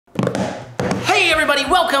Hey everybody,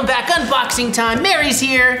 welcome back. Unboxing time. Mary's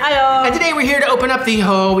here. Hello. And today we're here to open up the,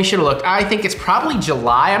 oh, we should have looked. I think it's probably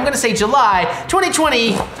July. I'm gonna say July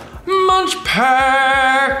 2020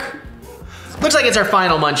 MunchPak. Looks like it's our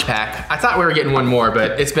final MunchPak. I thought we were getting one more,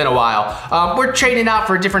 but it's been a while. We're trading out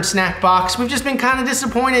for a different snack box. We've just been kind of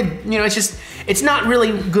disappointed. You know, it's not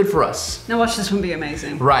really good for us. Now watch this one be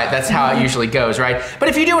amazing. Right, that's how it usually goes, right? But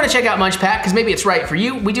if you do want to check out MunchPak, because maybe it's right for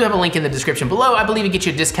you, we do have a link in the description below. I believe it gets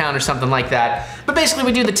you a discount or something like that. But basically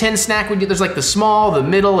we do the 10 snack. There's like the small, the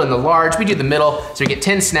middle, and the large. We do the middle, so you get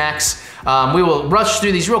 10 snacks. We will rush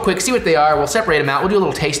through these real quick, see what they are. We'll separate them out. We'll do a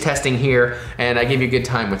little taste testing here, and I give you a good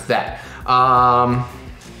time with that.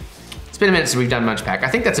 It's been a minute since we've done MunchPak. I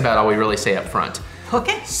think that's about all we really say up front.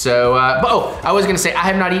 Okay. So, I was gonna say, I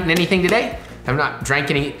have not eaten anything today. I have not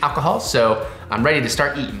drank any alcohol, so I'm ready to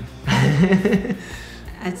start eating.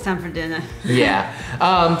 It's time for dinner.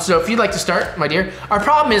 Yeah. So if you'd like to start, my dear. Our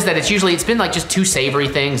problem is that it's been like just two savory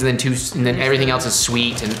things and then everything else is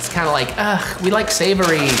sweet, and it's kind of like, ugh, we like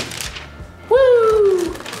savory.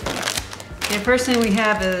 Woo! Okay, first thing we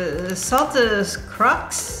have is salted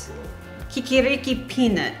Crocs Kikiriki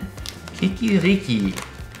Peanut. Kikiriki.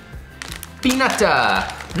 Peanut.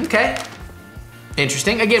 Okay.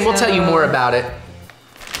 Interesting. Again, we'll tell you more about it.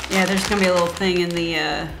 Yeah, there's gonna be a little thing in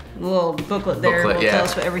the little booklet there. Will tell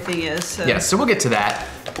us what everything is. So. Yeah, so we'll get to that.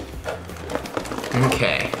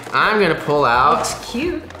 Okay, I'm gonna pull out. Looks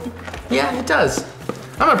cute. Yeah, it does.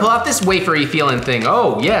 I'm gonna pull out this wafery feeling thing.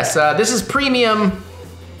 Oh yes, this is premium.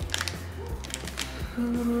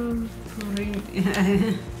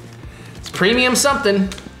 It's premium something.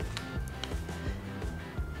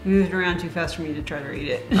 Moved around too fast for me to try to read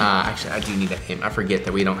it. Actually, I do need a hint. I forget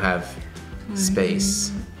that we don't have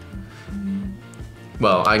space.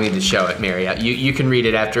 Well, I need to show it, Mary. You can read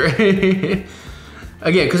it after. Again,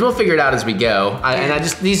 because we'll figure it out as we go.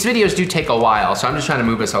 These videos do take a while, so I'm just trying to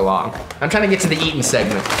move us along. I'm trying to get to the eating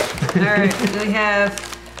segment. All right, we have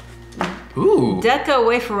Ooh. Deca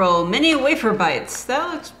Wafer Roll, mini wafer bites.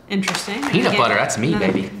 That looks interesting. Peanut butter, that's me,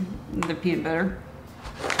 baby. The peanut butter.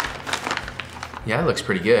 Yeah, it looks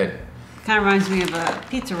pretty good. Kind of reminds me of a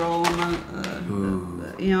pizza roll. You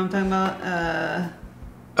know what I'm talking about?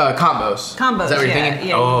 Combos. Combos, Is that what you're thinking?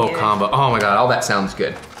 Yeah, oh, yeah. combo. Oh my God, all that sounds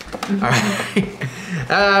good. All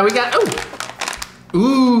right. We got,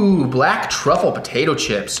 ooh, black truffle potato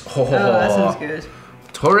chips. Oh, that sounds good.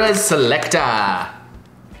 Torres Selecta. I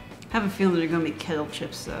have a feeling they're gonna be kettle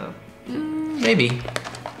chips though. Maybe.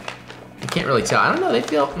 I can't really tell. I don't know, they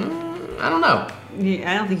feel, I don't know.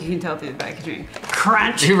 Yeah, I don't think you can tell through the packaging.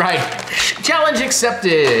 Crunch. You're right. Challenge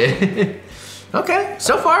accepted. Okay,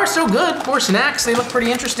 so far so good. 4 snacks, they look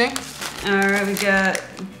pretty interesting. All right, we got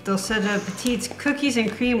Dulceta Petite's cookies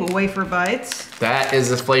and cream wafer bites. That is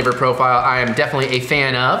the flavor profile I am definitely a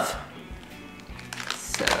fan of.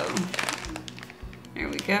 So, there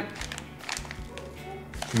we go.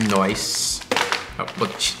 Nice. Oh,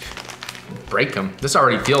 look, break them. This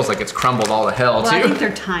already feels like it's crumbled all to hell, too. I think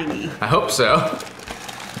they're tiny. I hope so.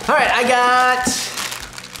 All right, I got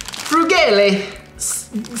Frugale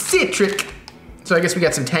Citric. So I guess we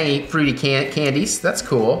got some tangy, fruity candies. That's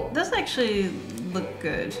cool. Those actually look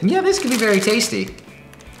good. Yeah, this could be very tasty.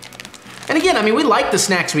 And again, I mean, we like the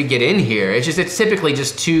snacks we get in here. It's typically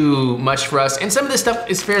just too much for us. And some of this stuff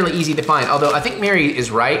is fairly easy to find. Although I think Mary is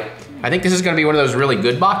right. I think this is gonna be one of those really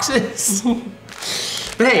good boxes.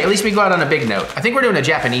 But hey, at least we go out on a big note. I think we're doing a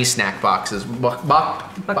Japanese snack boxes.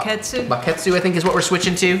 Baketsu? Baketsu, I think is what we're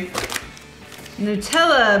switching to.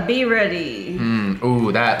 Nutella, be ready.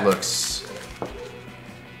 Ooh, that looks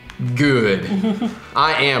good.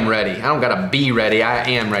 I am ready. I don't gotta be ready, I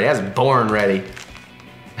am ready. I was born ready.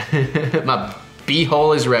 My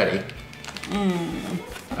beehole is ready.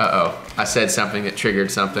 Uh-oh, I said something that triggered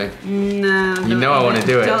something. No, you know I want to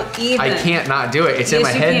do it. Don't even. I can't not do it. It's in my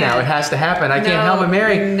head now. It has to happen. I can't help it,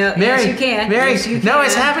 Mary. No, Mary, yes, you can. Mary, Yes, you no, can.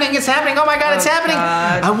 it's happening. It's happening. Oh my God, it's happening.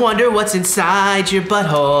 God. I wonder what's inside your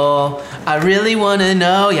butthole. I really want to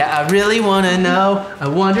know. Yeah, I really want to know. I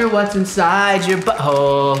wonder what's inside your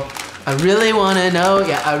butthole. I really want to know.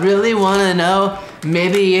 Yeah, I really want to know.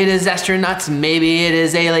 Maybe it is astronauts, maybe it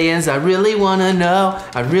is aliens. I really wanna know,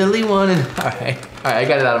 I really wanna know. All right, I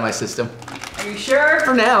got it out of my system. Are you sure?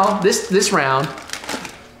 For now, this round,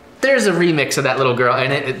 there's a remix of that little girl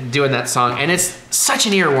and it doing that song, and it's such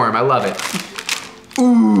an earworm, I love it.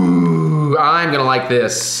 Ooh, I'm gonna like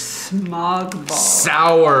this. Smog balls.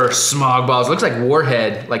 Sour smog balls, looks like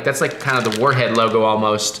Warhead. Like that's like kind of the Warhead logo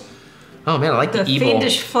almost. Oh man, I like the evil. The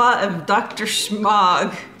fiendish plot of Dr.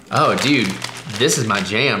 Smog. Oh dude, this is my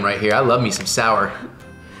jam right here. I love me some sour.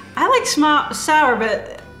 I like sour,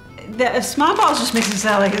 but The small balls just makes it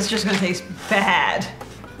sound like it's just gonna taste bad.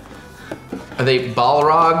 Are they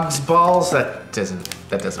Balrog's balls? That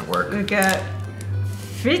doesn't work. We got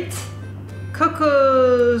Frit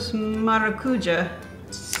Coco's Maracuja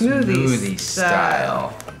smoothie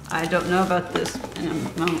style. I don't know about this, and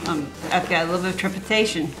I've got a little bit of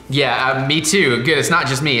trepidation. Yeah, me too. Good, it's not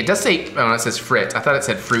just me. It does say, oh, it says frit. I thought it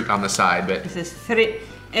said fruit on the side, but. It says frit.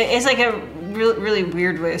 It's like a really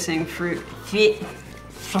weird way of saying fruit. Frit.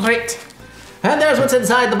 Frit. And there's what's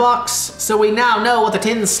inside the box. So we now know what the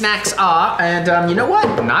tin snacks are. And you know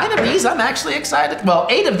what? 9 of these I'm actually excited. Well,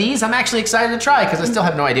 8 of these I'm actually excited to try because I still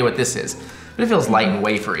have no idea what this is. But it feels light and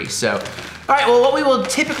wafery, so. All right, well, what we will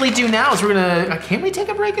typically do now is we're gonna, can we take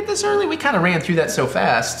a break at this early? We kind of ran through that so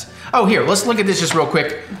fast. Oh, here, let's look at this just real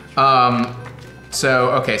quick.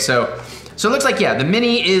 So it looks like, yeah, the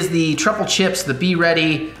mini is the truffle chips, the Be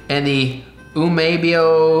Ready, and the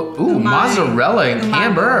umebio, mozzarella and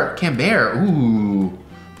camembert. Ooh,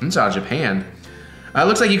 that's out of Japan. It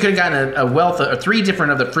looks like you could have gotten a wealth of 3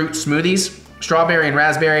 different of the fruit smoothies. Strawberry and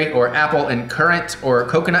raspberry, or apple and currant, or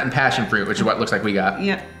coconut and passion fruit, which is what it looks like we got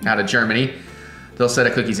out of Germany. The set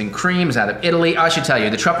of cookies and cream is out of Italy. I should tell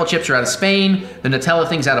you, the truffle chips are out of Spain, the Nutella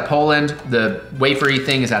thing's out of Poland, the wafery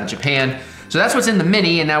thing is out of Japan. So that's what's in the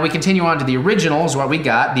mini, and now we continue on to the originals, what we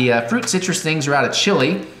got. The fruit citrus things are out of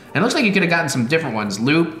Chile, and it looks like you could have gotten some different ones.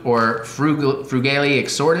 Loop or frugally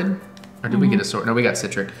assorted, or did we get assorted? No, we got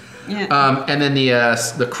citric. Yeah. And then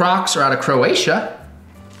the Crocs are out of Croatia,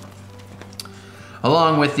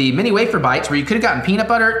 along with the mini wafer bites where you could have gotten peanut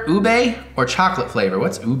butter, ube, or chocolate flavor.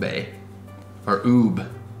 What's ube? Or oob?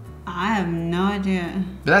 I have no idea.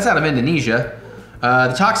 But that's out of Indonesia.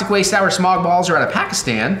 The Toxic Waste Sour Smog Balls are out of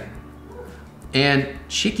Pakistan. And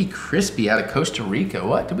Chicky Crispy out of Costa Rica.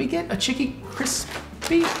 What, did we get a Chicky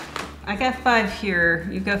Crispy? I got 5 here,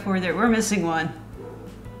 you got 4 there. We're missing 1.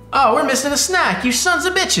 Oh, we're missing a snack, you sons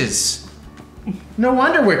of bitches. No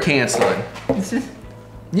wonder we're canceling.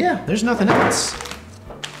 Yeah, there's nothing else.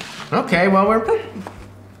 Okay, well,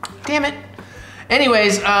 damn it.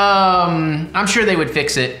 Anyways, I'm sure they would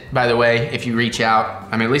fix it, by the way, if you reach out.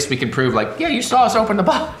 I mean, at least we can prove, like, yeah, you saw us open the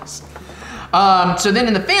box. So then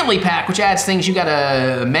in the family pack, which adds things, you got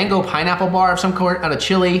a mango pineapple bar of some sort out of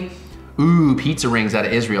Chile. Ooh, pizza rings out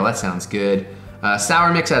of Israel, that sounds good.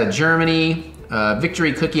 Sour mix out of Germany.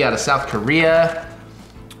 Victory cookie out of South Korea.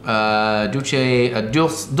 Dulce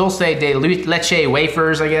de leche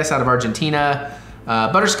wafers, I guess, out of Argentina.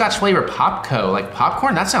 Butterscotch flavor popco, like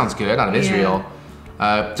popcorn, that sounds good, out of Israel.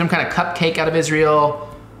 Some kind of cupcake out of Israel.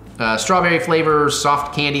 Strawberry flavor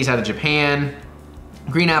soft candies out of Japan.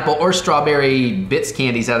 Green apple or strawberry bits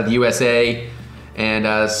candies out of the USA.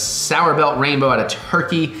 And sour belt rainbow out of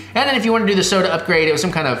Turkey. And then if you want to do the soda upgrade, it was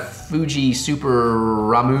some kind of Fuji Super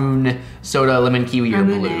Ramune soda, lemon kiwi or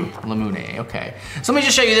blue. Lamune, okay. So let me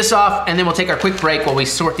just show you this off, and then we'll take our quick break while we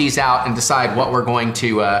sort these out and decide what we're going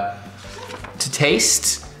to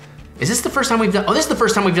taste. Is this the first time we've done, oh, this is the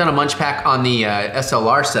first time we've done a MunchPak on the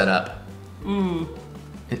SLR setup.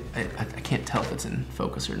 I can't tell if it's in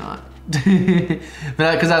focus or not.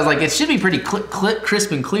 Because I was like, it should be pretty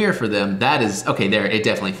crisp and clear for them. That is, okay, there, it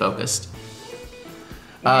definitely focused.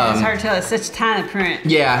 Yeah, it's hard to tell, it's such tiny print.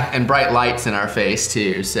 Yeah, and bright lights in our face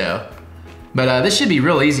too, so. But this should be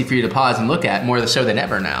real easy for you to pause and look at, more so than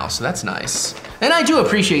ever now, so that's nice. And I do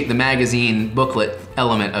appreciate the magazine booklet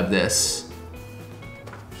element of this.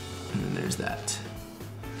 And then there's that.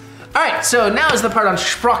 All right, so now is the part on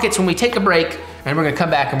sprockets when we take a break, and we're gonna come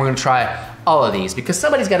back and we're gonna try all of these, because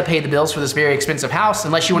somebody's gotta pay the bills for this very expensive house,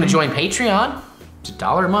 unless you wanna join Patreon. It's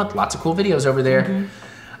 $1 a month, lots of cool videos over there.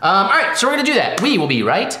 All right, so we're gonna do that. We will be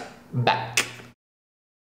right back.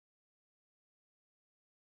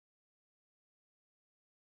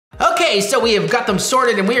 Okay, so we have got them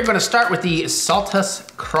sorted, and we are gonna start with the Saltus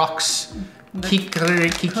Crocs.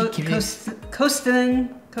 Coastin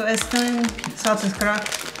Saltus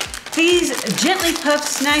Crocs. These gently puffed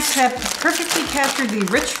snacks have perfectly captured the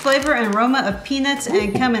rich flavor and aroma of peanuts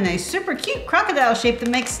and come in a super cute crocodile shape that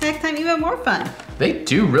makes snack time even more fun. They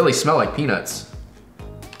do really smell like peanuts.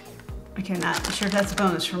 Okay, not sure if that's a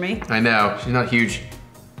bonus for me. I know, she's not huge.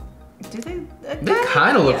 Do they? They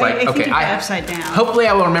kind of look like, okay, upside down. Hopefully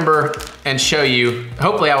I will remember and show you,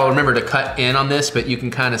 hopefully I will remember to cut in on this, but you can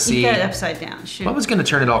kind of see. You got it upside down, shoot. I was gonna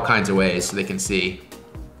turn it all kinds of ways so they can see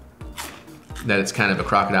that it's kind of a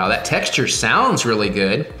crocodile. That texture sounds really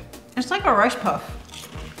good. It's like a rice puff.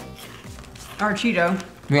 Or a Cheeto.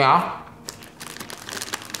 Yeah.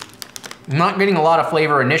 I'm not getting a lot of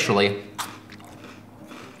flavor initially.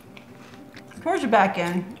 Towards the back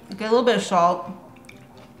end, get a little bit of salt,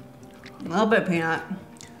 a little bit of peanut.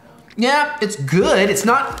 Yeah, it's good. It's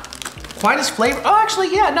not Why does flavor? Oh,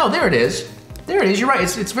 actually, yeah, no, there it is. There it is. You're right.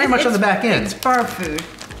 It's very much on the back end. It's bar food.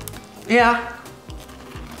 Yeah.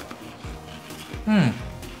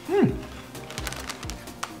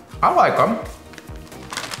 I like them.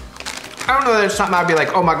 I don't know that it's something I'd be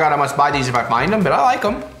like, oh my God, I must buy these if I find them, but I like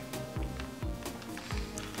them.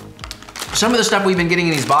 Some of the stuff we've been getting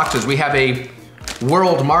in these boxes, we have a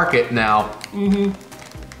world market now.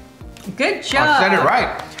 Good job. I said it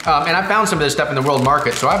right. And I found some of this stuff in the world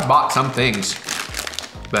market, so I've bought some things.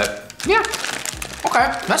 But yeah,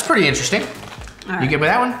 okay, that's pretty interesting. You good with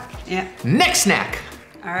that one? Yeah. Next snack.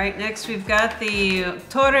 All right, next we've got the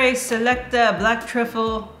Torre Selecta Black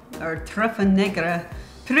Truffle, or Truffa Negra,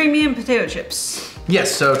 Premium Potato Chips.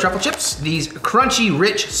 Yes, so truffle chips, these crunchy,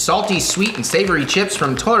 rich, salty, sweet, and savory chips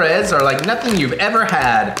from Torres are like nothing you've ever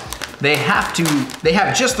had. They have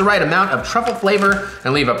just the right amount of truffle flavor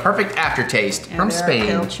and leave a perfect aftertaste from Spain.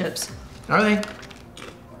 Kettle chips. Are they?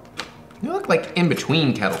 They look like in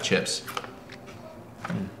between kettle chips.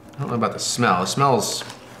 I don't know about the smell. The smells.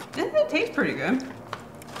 It tastes pretty good.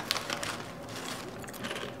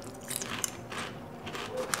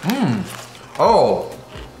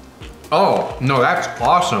 Oh, no, that's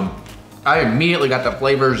awesome. I immediately got the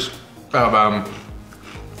flavors of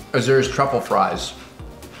Azur's truffle fries.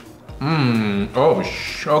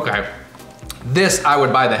 Okay. This I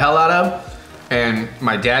would buy the hell out of, and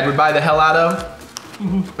my dad would buy the hell out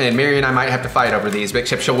of, and Mary and I might have to fight over these, but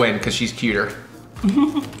except she'll win because she's cuter.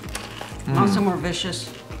 Also more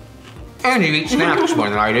vicious. And you eat snacks more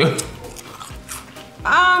than I do.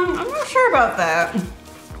 I'm not sure about that.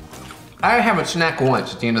 I have a snack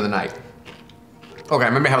once at the end of the night. Okay, I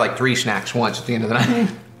remember I had like 3 snacks once at the end of the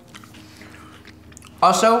night.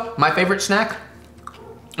 Also, my favorite snack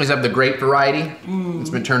is of the grape variety. It's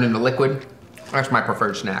been turned into liquid. That's my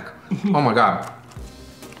preferred snack. Oh my God.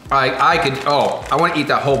 I want to eat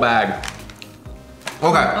that whole bag.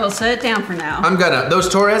 Okay. We'll set it down for now. Those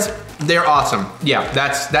Torres, they're awesome. Yeah,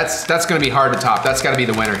 that's gonna be hard to top. That's gotta be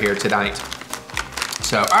the winner here tonight.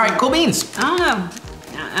 So, all right, cool beans. I don't know.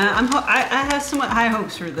 I have somewhat high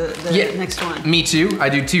hopes for the next one. Me too, I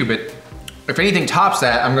do too, but if anything tops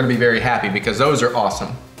that, I'm gonna be very happy because those are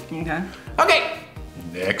awesome. Okay. Okay,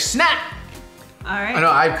 next snack. All right. I know,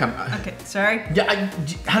 I've come. Okay, sorry. Yeah,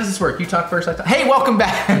 how does this work? You talk first, I talk. Hey, welcome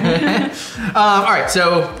back. All right,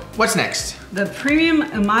 so what's next? The premium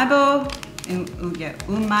umaibo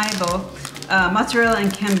mozzarella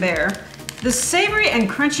and camembert. The savory and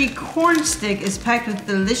crunchy corn stick is packed with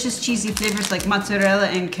delicious cheesy flavors like mozzarella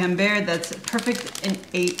and camembert. That's perfect in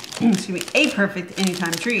a perfect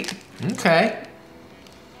anytime treat. Okay.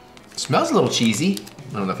 Smells a little cheesy.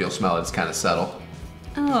 I don't know if you'll smell it. It's kind of subtle.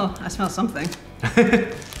 Oh, I smell something.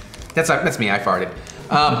 That's me. I farted.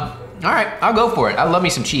 All right, I'll go for it. I love me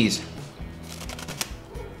some cheese.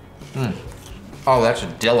 Oh, that's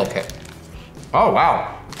delicate. Oh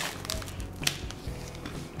wow.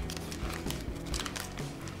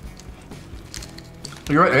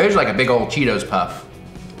 You're right, it is like a big old Cheetos puff.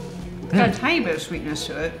 It's got a tiny bit of sweetness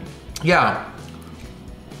to it. Yeah.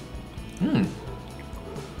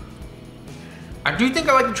 I do think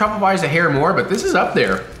I like the truffle fries a hair more, but this is up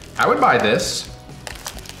there. I would buy this.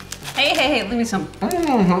 Hey, leave me some. Oh,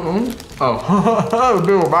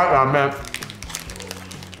 do a bite on that.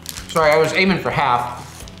 Sorry, I was aiming for half.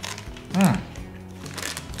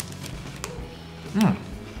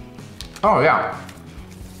 Oh yeah.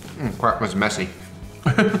 Crap was messy.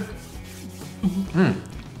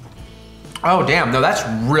 Oh damn, no, that's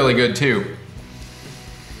really good too.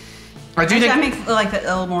 I do think I make like that a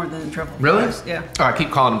little more than truffle really? fries. Yeah. Oh, I keep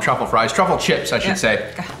calling them truffle fries. Truffle chips, I should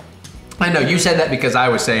say. I know, you said that because I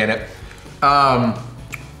was saying it.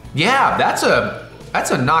 Yeah, that's a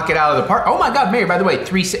knock it out of the park. Oh my God, Mary, by the way,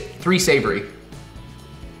 three savory.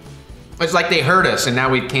 It's like they heard us and now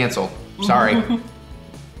we've canceled. Sorry. All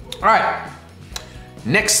right,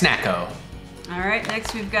 next snacko. All right,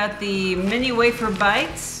 next we've got the mini wafer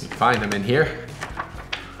bites. Find them in here.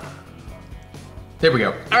 There we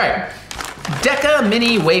go. All right, Deca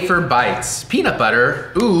mini wafer bites. Peanut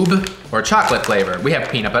butter, oob, or chocolate flavor. We have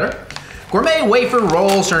peanut butter. Gourmet wafer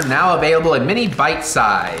rolls are now available in mini bite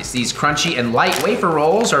size. These crunchy and light wafer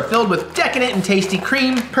rolls are filled with decadent and tasty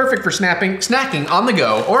cream, perfect for snacking on the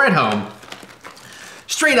go or at home.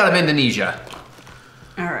 Straight out of Indonesia.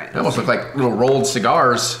 All right. They almost look like little rolled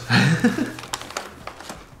cigars.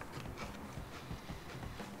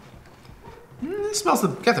 It smells,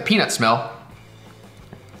 got the peanut smell.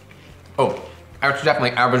 Oh, that's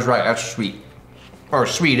definitely, I was right, that's sweet. Or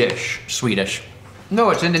Swedish. No,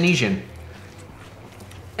 it's Indonesian.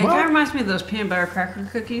 It kind of reminds me of those peanut butter cracker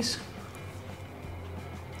cookies.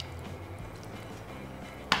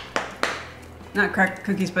 not cracked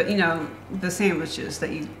cookies, but you know, the sandwiches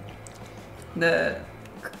that you,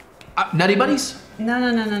 Nutty Buddies?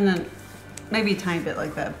 No. Maybe a tiny bit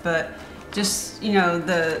like that, but just, you know,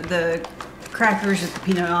 the crackers with the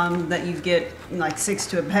peanut on 'em that you get like 6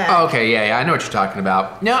 to a pack. Oh, okay, yeah, I know what you're talking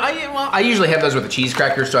about. No, I usually have those with the cheese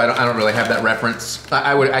crackers, so I don't really have that reference.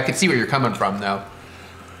 I could see where you're coming from though.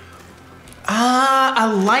 I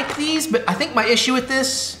like these, but I think my issue with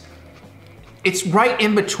this, it's right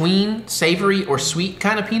in between savory or sweet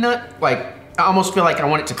kind of peanut. Like, I almost feel like I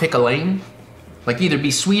want it to pick a lane. Like either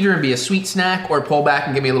be sweeter and be a sweet snack or pull back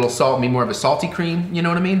and give me a little salt and be more of a salty cream, you know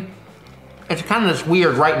what I mean? It's kind of this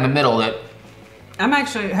weird right in the middle that... I'm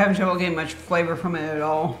actually having trouble getting much flavor from it at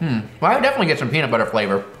all. Well, I would definitely get some peanut butter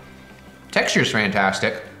flavor. Texture's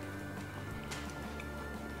fantastic.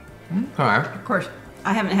 Okay. Of course,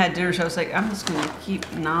 I haven't had dinner, so I was like, I'm just gonna keep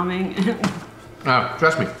nomming.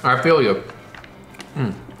 Trust me, I feel you.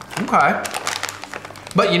 Okay.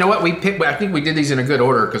 But you know what, I think we did these in a good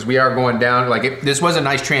order because we are going down, like this was a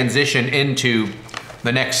nice transition into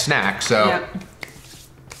the next snack, so. Yep.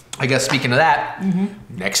 I guess speaking of that,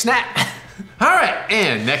 next snack. All right,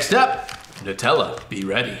 and next up, Nutella, be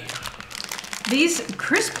ready. These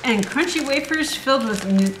crisp and crunchy wafers filled with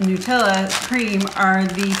Nutella cream are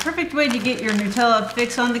the perfect way to get your Nutella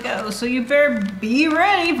fix on the go, so you better be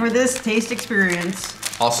ready for this taste experience.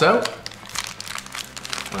 Also,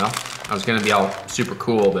 well, I was gonna be all super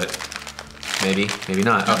cool, but maybe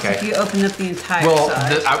not, okay. If you open up the entire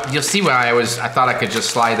side. You'll see why I thought I could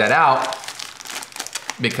just slide that out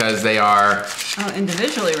because they are... Oh,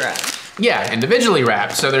 individually wrapped. Yeah, individually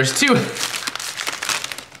wrapped, so there's 2.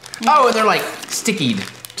 Oh, and they're like stickied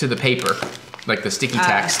to the paper, like the sticky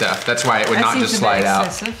tack stuff. That's why it would not just slide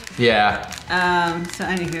out. Yeah. So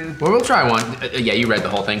anywho. Well, we'll try one. Yeah, you read the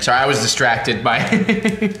whole thing. Sorry, I was distracted by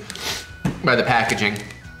by the packaging.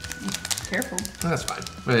 Careful. Oh, that's fine.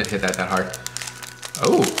 I didn't hit that hard.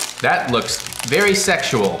 Oh, that looks very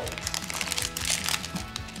sexual.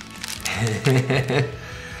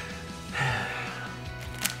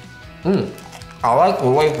 I like the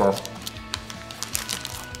wafer.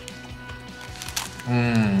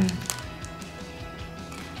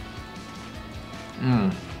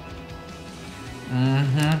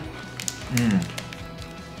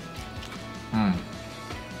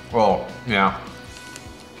 Oh, yeah.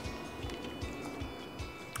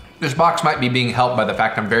 This box might be being helped by the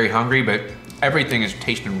fact I'm very hungry, but everything is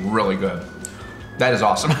tasting really good. That is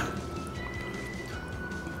awesome.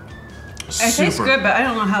 It tastes good, but I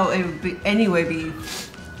don't know how it would be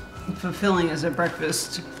fulfilling as a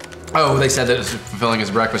breakfast. Oh, they said that it's fulfilling as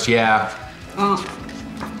a breakfast, yeah.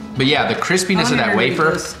 But yeah, the crispiness of that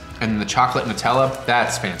wafer and the chocolate Nutella,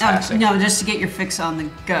 that's fantastic. No, just to get your fix on the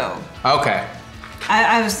go. Okay.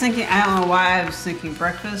 I was thinking, I don't know why I was thinking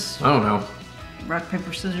breakfast. I don't know. Rock,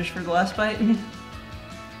 paper, scissors for the last bite.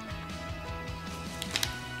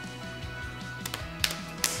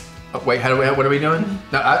 Oh, wait, what are we doing?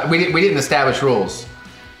 No, we didn't establish rules.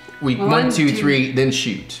 Well, 1, 2, 3, then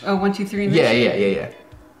shoot. Oh, 1, 2, 3, and then shoot? Yeah.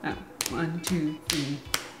 Oh, 1, 2, 3.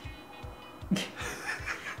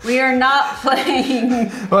 We are not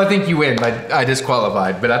playing. Well, I think you win. I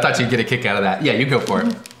disqualified, but I thought you'd get a kick out of that. Yeah, you go for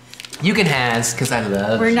it. You can has, because I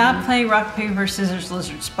love We're you. not playing rock, paper, scissors,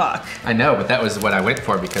 lizard, Spock. I know, but that was what I went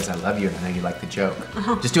for because I love you and I know you like the joke.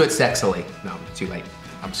 Just do it sexily. No, it's too late.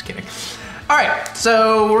 I'm just kidding. All right,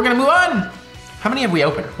 so we're gonna move on. How many have we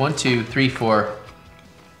opened? 1, 2, 3, 4,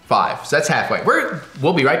 5. So that's halfway.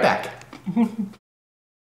 We'll be right back.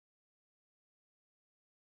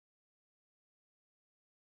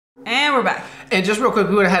 And we're back. And just real quick,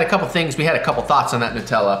 we would have had a couple things. We had a couple thoughts on that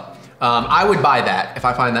Nutella. I would buy that if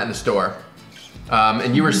I find that in the store.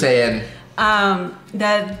 And you were saying?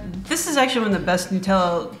 That this is actually one of the best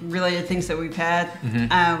Nutella related things that we've had.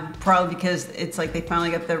 Probably because it's like they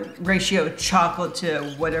finally got the ratio of chocolate to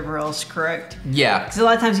whatever else correct. Yeah. Because a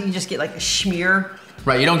lot of times you can just get like a schmear.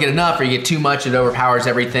 Right, you don't get enough or you get too much, it overpowers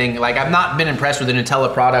everything. Like I've not been impressed with the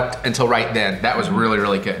Nutella product until right then. That was really,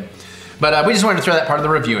 really good. But we just wanted to throw that part of the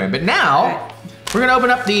review in. But now, we're gonna open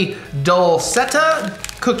up the Dulcetta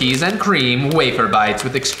Cookies and Cream Wafer Bites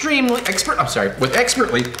with expertly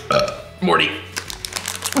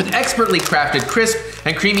crafted crisp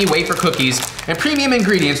and creamy wafer cookies and premium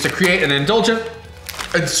ingredients to create an indulgent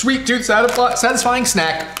and sweet tooth satisfying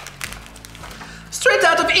snack straight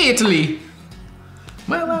out of Italy.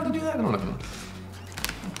 Am I allowed to do that? I don't know.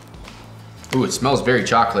 Ooh, it smells very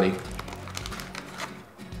chocolatey.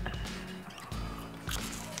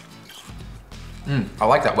 I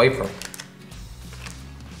like that wafer.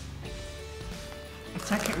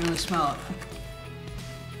 I can't really smell it.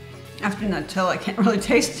 After Nutella, I can't really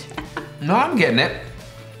taste it. No, I'm getting it.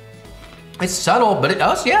 It's subtle, but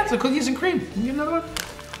yeah, it's the cookies and cream. Can you get another one?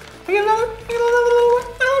 Can you get another one? Can you get another one?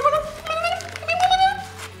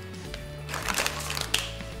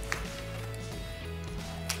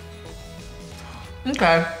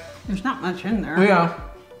 Okay. There's not much in there. Yeah.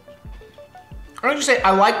 I would just say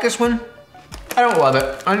I like this one. I don't love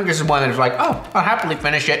it. I think this is one that's like, oh, I'll happily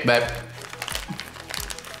finish it, but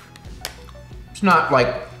it's not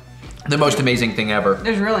like the most amazing thing ever.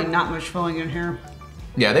 There's really not much filling in here.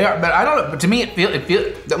 Yeah, they are, but I don't know. But to me, it feel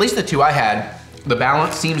at least the two I had, the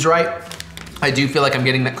balance seems right. I do feel like I'm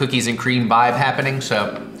getting that cookies and cream vibe happening,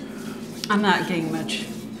 so. I'm not getting much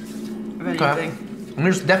of anything. Okay. And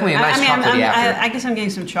there's definitely a nice chocolatey after. I guess I'm getting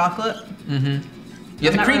some chocolate. Mm-hmm.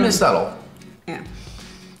 Yeah, the cream is subtle. Yeah.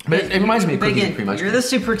 But it reminds me of cookies and cream ice cream. You're the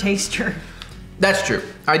super taster. That's true.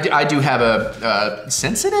 I do have a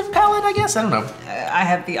sensitive palate, I guess. I don't know. I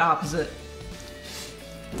have the opposite.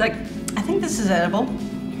 It's like, I think this is edible.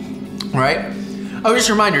 Right? Oh, just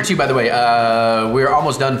a reminder too, by the way, we're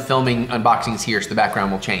almost done filming unboxings here, so the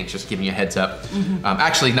background will change, just giving you a heads up.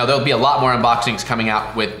 Actually, no, there'll be a lot more unboxings coming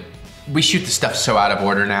out with, we shoot the stuff so out of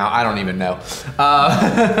order now, I don't even know.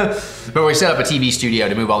 But we set up a TV studio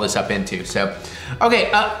to move all this up into, so. Okay,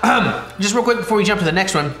 just real quick before we jump to the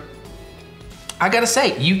next one, I gotta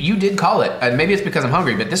say, you did call it, and maybe it's because I'm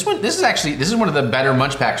hungry, but this is one of the better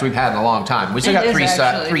MunchPaks we've had in a long time. We still got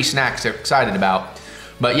three snacks to excited about.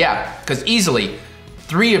 But yeah, because easily,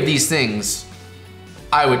 three of these things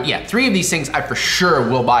I for sure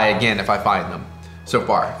will buy again if I find them so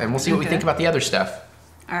far. And we'll see what we think about the other stuff.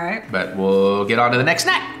 All right. But we'll get on to the next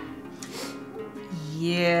snack.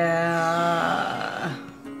 Yeah.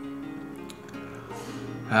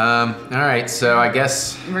 All right, so I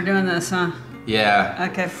guess. We're doing this, huh? Yeah.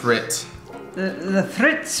 Okay. Frit. The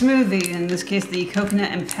Frit smoothie, in this case, the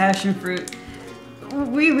coconut and passion fruit.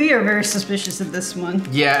 We are very suspicious of this one.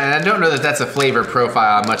 Yeah, and I don't know that that's a flavor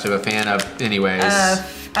profile I'm much of a fan of anyways.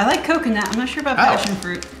 I like coconut. I'm not sure about passion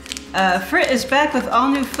fruit. Frit is back with all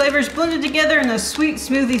new flavors blended together in a sweet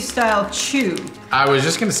smoothie style chew. I was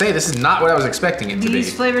just gonna say, this is not what I was expecting it to be.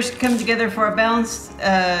 These flavors come together for a balanced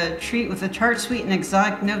treat with a tart, sweet, and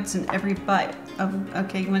exotic notes in every bite. Oh,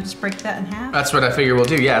 okay, you wanna just break that in half? That's what I figure we'll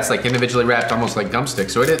do. Yeah, it's like individually wrapped, almost like gum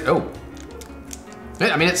sticks. So it is,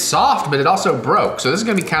 I mean, it's soft, but it also broke. So this is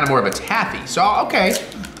gonna be kind of more of a taffy. So, okay,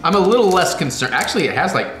 I'm a little less concerned. Actually, it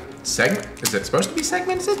has like is it supposed to be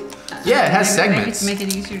segmented? Yeah, it has segments. Make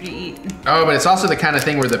it easier to eat. Oh, but it's also the kind of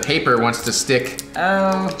thing where the paper wants to stick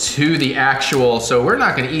to the actual, so we're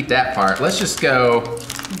not gonna eat that part. Let's just go,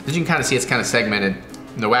 as you can kind of see, it's kind of segmented.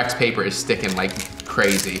 And the wax paper is sticking like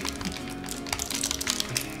crazy.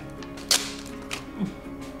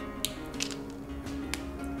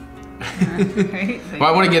 Well,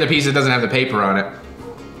 I want to get a piece that doesn't have the paper on it.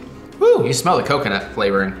 Woo, you smell the coconut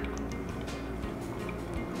flavoring.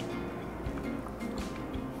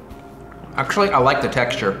 Actually, I like the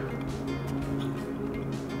texture.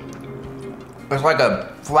 It's like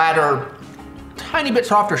a flatter, tiny bit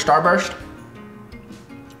softer Starburst.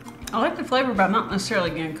 I like the flavor, but I'm not necessarily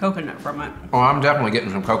getting coconut from it. Oh, I'm definitely getting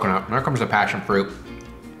some coconut. There comes the passion fruit.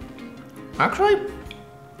 Actually,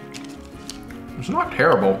 it's not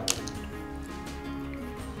terrible.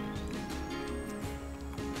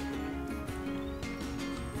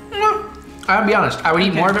 I'll be honest, I would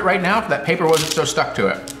eat more of it right now if that paper wasn't so stuck to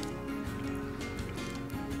it.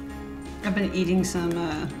 I've been eating some,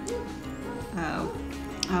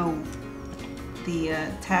 the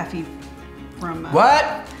taffy from...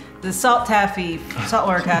 what? The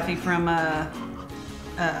saltwater taffy from,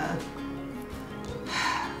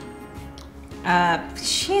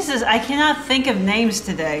 Jesus, I cannot think of names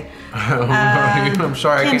today. I'm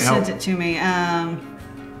sorry, I can't help. Kim sent it to me.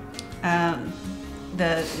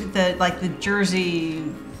 The Jersey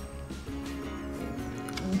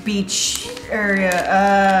beach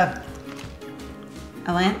area,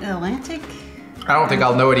 Atlantic? I don't think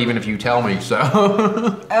I'll know it even if you tell me, so.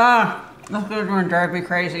 That's gonna drive me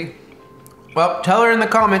crazy. Well, tell her in the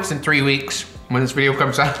comments in 3 weeks when this video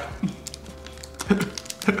comes out.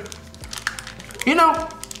 You know,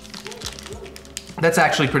 that's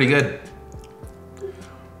actually pretty good.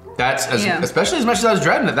 That's, especially as much as I was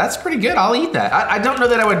dreading it, that's pretty good. I'll eat that. I don't know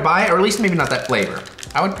that I would buy it, or at least maybe not that flavor.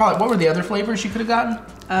 I would probably, what were the other flavors you could have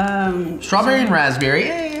gotten? Strawberry and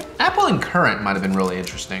raspberry. Apple and currant might have been really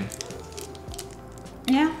interesting.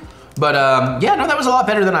 Yeah. But yeah, no, that was a lot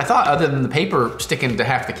better than I thought, other than the paper sticking to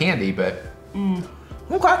half the candy, but.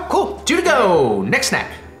 Okay, cool. 2 to go. Next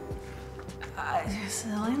snack.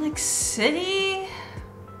 Atlantic City?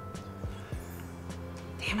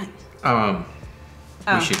 Damn it.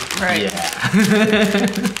 We should, right. yeah.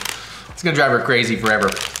 It's gonna drive her crazy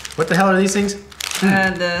forever. What the hell are these things?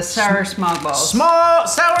 The sour smog balls.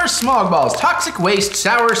 Sour smog balls. Toxic waste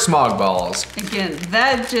sour smog balls. Again,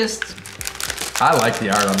 that just... I like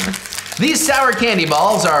the art on there. These sour candy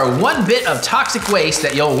balls are one bit of toxic waste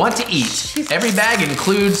that you'll want to eat. Jesus. Every bag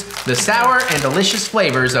includes the sour and delicious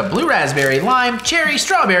flavors of blue raspberry, lime, cherry,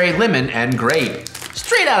 strawberry, lemon, and grape.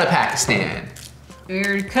 Straight out of Pakistan.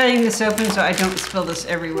 We're cutting this open so I don't spill this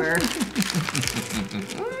everywhere.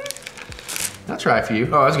 I'll try a few.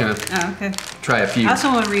 Oh, I was gonna okay. try a few. I also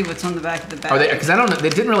want to read what's on the back of the bag. Are they, because I don't know, they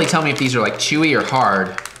didn't really tell me if these are like chewy or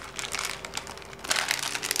hard.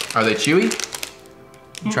 Are they chewy?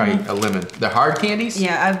 Try a lemon. The hard candies?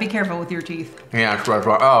 Yeah, I'd be careful with your teeth. Yeah, that's right.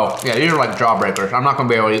 Oh, yeah, these are like jawbreakers. I'm not gonna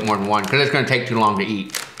be able to eat more than one because it's gonna take too long to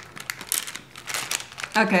eat.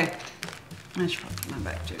 Okay. I should put my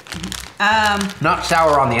back too. Not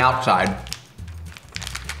sour on the outside.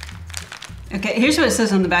 Okay, here's what it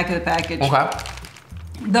says on the back of the package. Okay.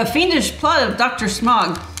 The fiendish plot of Dr.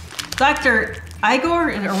 Smog. Dr.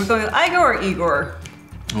 Igor? Are we going with Igor or Igor?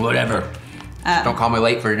 Whatever. Don't call me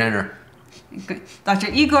late for dinner.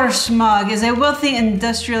 Dr. Igor Smog is a wealthy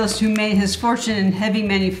industrialist who made his fortune in heavy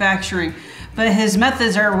manufacturing, but his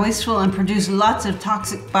methods are wasteful and produce lots of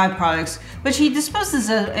toxic byproducts, which he disposes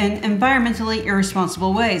of in environmentally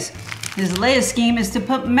irresponsible ways. His latest scheme is to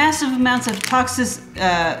pump massive amounts of toxic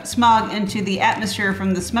smog into the atmosphere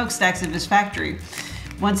from the smokestacks of his factory.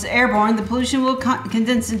 Once airborne, the pollution will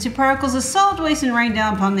condense into particles of solid waste and rain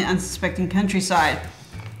down upon the unsuspecting countryside.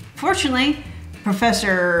 Fortunately,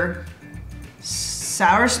 Professor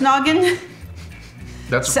Sournoggin?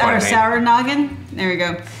 That's a funny name. Sournoggin? There we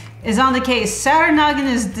go. Is on the case. Sournoggin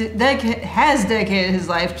has dedicated his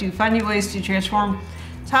life to finding ways to transform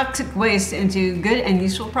toxic waste into good and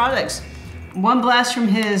useful products. One blast from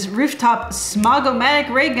his rooftop smog-o-matic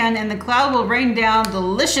ray gun and the cloud will rain down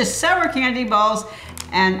delicious sour candy balls,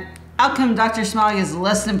 an outcome Dr. Smog is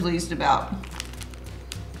less than pleased about.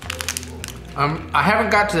 I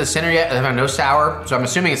haven't got to the center yet. I have no sour, so I'm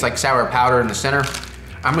assuming it's like sour powder in the center.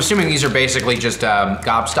 I'm assuming these are basically just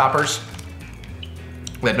gobstoppers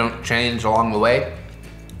that don't change along the way.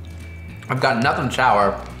 I've got nothing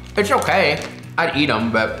sour. It's okay. I'd eat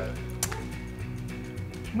them, but...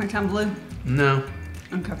 My tongue blue? No.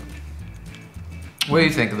 Okay. What do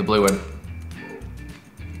you think of the blue one?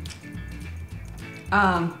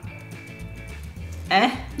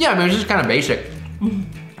 Yeah, I mean, it's just kind of basic.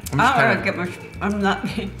 I don't get much. I'm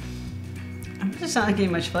just not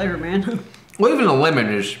getting much flavor, man. Well, even the lemon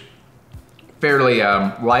is fairly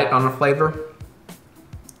light on the flavor.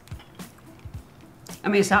 I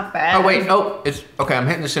mean, it's not bad. Oh wait, it's okay. I'm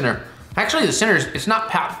hitting the center. Actually, the center it's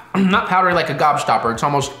not not powdery like a gobstopper. It's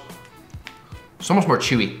almost more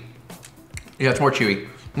chewy. Yeah, it's more chewy.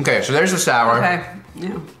 Okay, so there's the sour. Okay.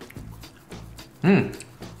 Yeah.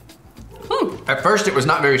 At first, it was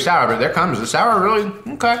not very sour, but there comes the sour. Really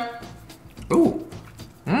okay. Ooh.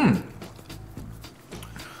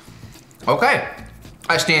 Okay,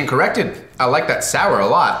 I stand corrected. I like that sour a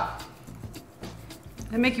lot.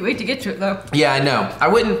 They make you wait to get to it, though. Yeah, I know. I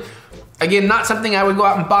wouldn't. Again, not something I would go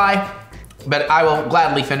out and buy, but I will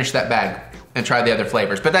gladly finish that bag and try the other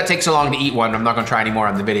flavors. But that takes so long to eat one. I'm not gonna try any more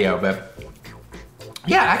on the video, but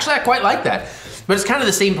yeah, actually I quite like that. But it's kind of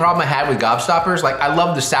the same problem I had with gobstoppers. Like, I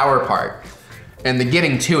love the sour part and the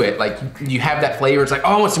getting to it. Like, you have that flavor, it's like,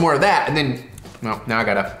 oh, I want some more of that. And then, well, now I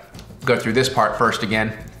gotta go through this part first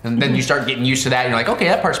again. And then you start getting used to that and you're like, okay,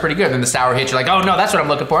 that part's pretty good. And then the sour hits, you're like, oh no, that's what I'm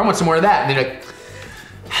looking for. I want some more of that. And then you're like,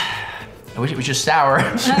 I wish it was just sour.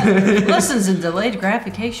 Lessons in delayed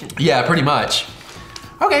gratification. Yeah, pretty much.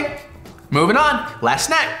 Okay, moving on. Last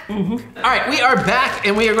snack. All right, we are back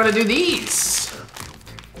and we are gonna do these.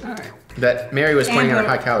 All right. That Mary was pointing out are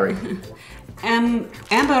high calorie.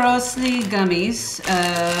 Amberosely gummies.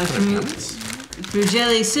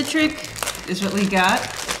 Brugeli Citric is what we got.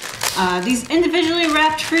 These individually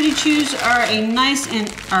wrapped fruity chews are nice and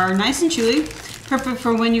chewy. Perfect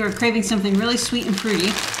for when you are craving something really sweet and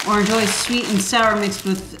fruity, or enjoy sweet and sour mixed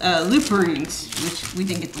with looperings, which we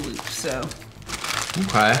didn't get the loop, so.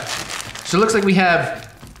 Okay. So it looks like we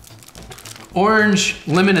have orange,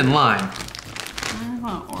 lemon, and lime. I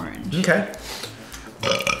want orange. Okay.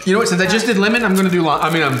 You know what? Since I just did lemon, I'm gonna do lime. I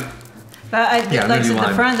mean, But like I said, the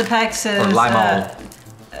lime. front of the pack says Or lime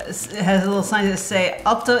it has a little sign that say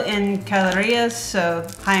alto en calorías, so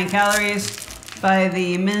high in calories, by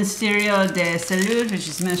the Ministerio de Salud, which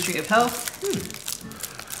is Ministry of Health.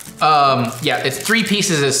 Yeah, it's 3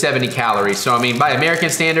 pieces of 70 calories. So I mean, by American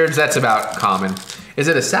standards, that's about common. Is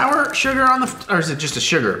it a sour sugar on the, or is it just a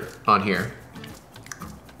sugar on here?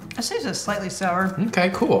 I say it's slightly sour. Okay,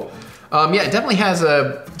 cool. Yeah, it definitely has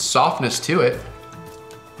a softness to it.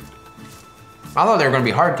 I thought they were gonna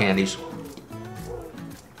be hard candies.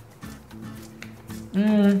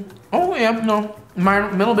 Oh yeah, no. My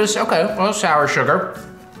middle bit, okay, well, sour sugar.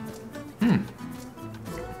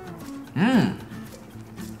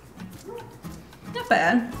 Not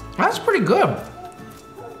bad. That's pretty good.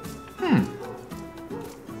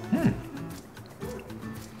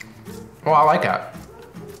 Oh, I like that.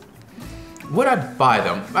 Would I buy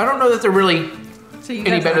them? I don't know that they're really So you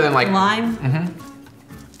any got better the than like lime. I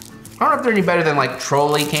don't know if they're any better than like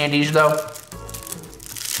trolley candies though.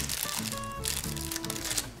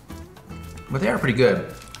 But they are pretty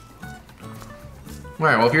good. All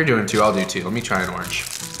right, well if you're doing two, I'll do two. Let me try an orange.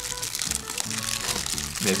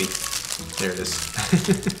 Maybe. There it is.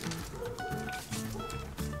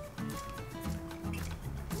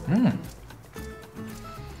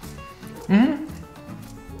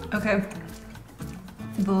 Okay.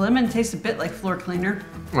 The lemon tastes a bit like floor cleaner.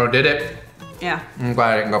 Oh, did it? Yeah, I'm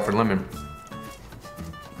glad I didn't go for lemon.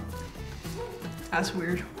 that's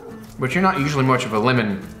weird. But you're not usually much of a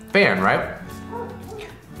lemon fan, right?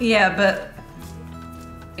 Yeah, but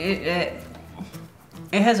it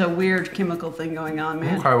has a weird chemical thing going on,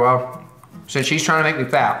 man. Okay, well, since she's trying to make me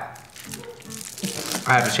fat,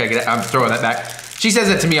 I have to check it out. I'm throwing that back. She says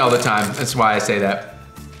that to me all the time. That's why I say that.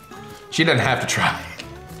 She doesn't have to try.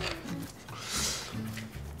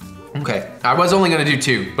 Okay, I was only gonna do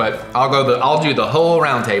two, but I'll do the whole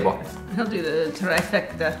round table. He'll do the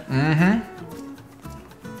trifecta.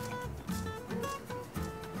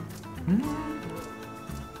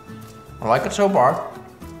 I like it so far.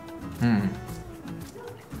 I'm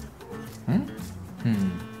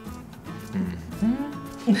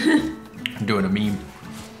doing a meme.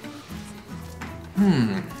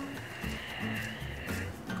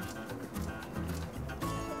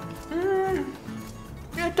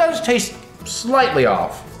 It does taste slightly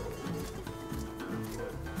off.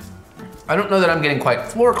 I don't know that I'm getting quite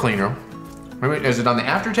floor cleaner. Maybe, is it on the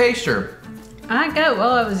aftertaste or? I got it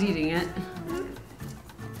while I was eating it.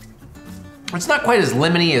 It's not quite as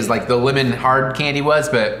lemony as like the lemon hard candy was,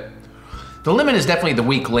 but the lemon is definitely the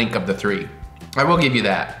weak link of the three. I will give you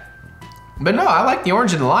that. But no, I like the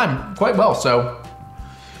orange and the lime quite well, so.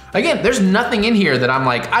 Again, there's nothing in here that I'm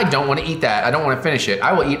like, I don't want to eat that. I don't want to finish it.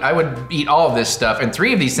 I would eat all of this stuff, and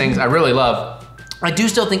three of these things I really love. I do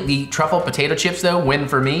still think the truffle potato chips though win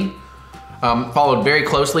for me. Followed very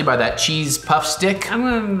closely by that cheese puff stick. I'm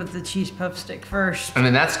going with the cheese puff stick first. And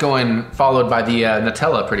then that's going followed by the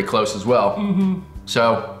Nutella pretty close as well.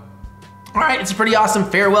 So, all right, it's a pretty awesome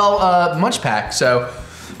farewell MunchPak. So,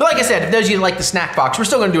 but like I said, if those of you like the snack box, we're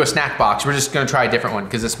still gonna do a snack box. We're just gonna try a different one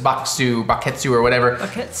because this baketsu or whatever,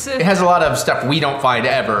 it has a lot of stuff we don't find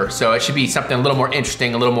ever. So it should be something a little more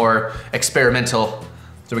interesting, a little more experimental.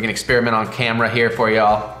 So we can experiment on camera here for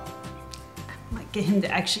y'all. Might get him to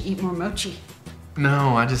actually eat more mochi.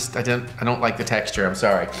 No, I don't like the texture, I'm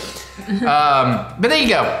sorry. But there you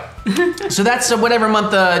go. So that's whatever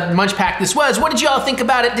month MunchPak this was. What did you all think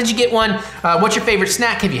about it? Did you get one? What's your favorite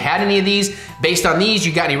snack? Have you had any of these? Based on these,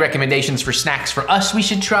 you got any recommendations for snacks for us we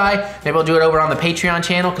should try? Maybe we'll do it over on the Patreon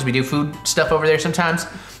channel because we do food stuff over there sometimes.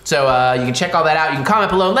 So you can check all that out. You can comment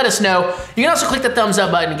below, let us know. You can also click the thumbs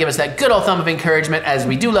up button and give us that good old thumb of encouragement, as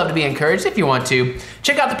we do love to be encouraged if you want to.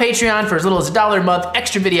 Check out the Patreon for as little as $1 a month,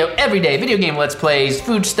 extra video every day, video game let's plays,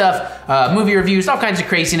 food stuff, movie reviews, all kinds of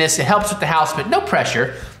craziness. It helps with the house, but no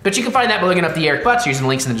pressure. But you can find that by looking up TheEricButts using the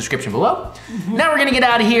links in the description below. Now we're gonna get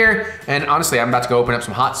out of here, and honestly, I'm about to go open up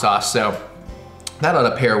some hot sauce, so that ought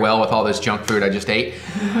to pair well with all this junk food I just ate.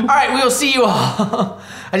 All right, we will see you all.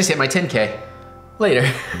 I just hit my 10K.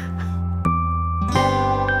 Later.